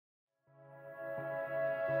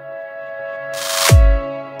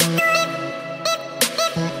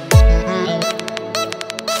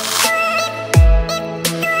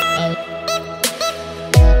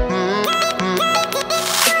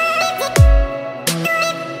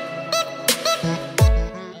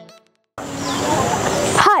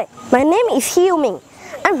My name is Ming.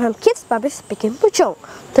 I'm from Kids Public Speaking Puchong.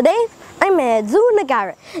 Today, I'm at Zoo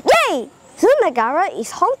Negara. Yay! Zoo Negara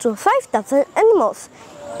is home to 5,000 animals.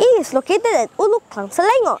 It is located at Uluk Klang,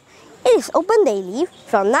 Selangor. It is open daily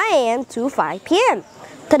from 9 a.m. to 5 p.m.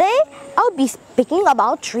 Today, I'll be speaking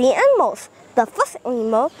about 3 animals. The first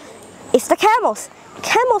animal is the camels.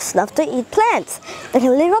 Camels love to eat plants. They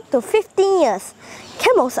can live up to 15 years.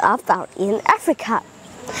 Camels are found in Africa.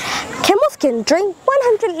 Camels can drink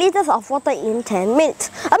 100 liters of water in 10 minutes.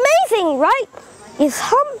 Amazing, right? Its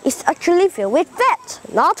hump is actually filled with fat,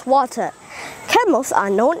 not water. Camels are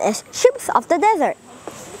known as sheep of the desert.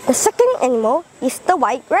 The second animal is the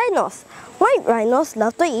white rhinos. White rhinos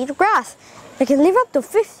love to eat grass. They can live up to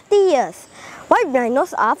 50 years. White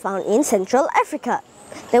rhinos are found in Central Africa.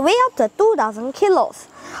 They weigh up to 2,000 kilos.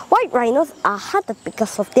 White rhinos are hunted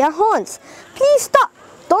because of their horns. Please stop!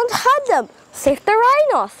 Don't hunt them! Save the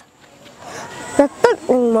rhinos! The third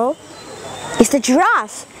animal is the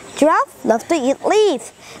giraffes. Giraffes love to eat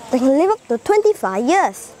leaves. They can live up to 25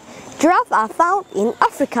 years. Giraffes are found in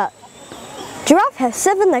Africa. Giraffes have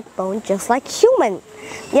 7 neck bones just like humans.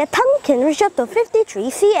 Their tongue can reach up to 53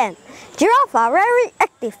 cm. Giraffes are very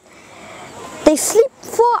active. They sleep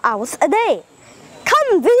 4 hours a day.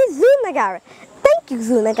 Come visit Zoo Negara. Thank you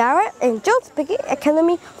Zoo Negara and Johan Speaking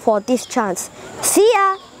Academy for this chance. See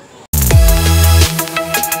ya!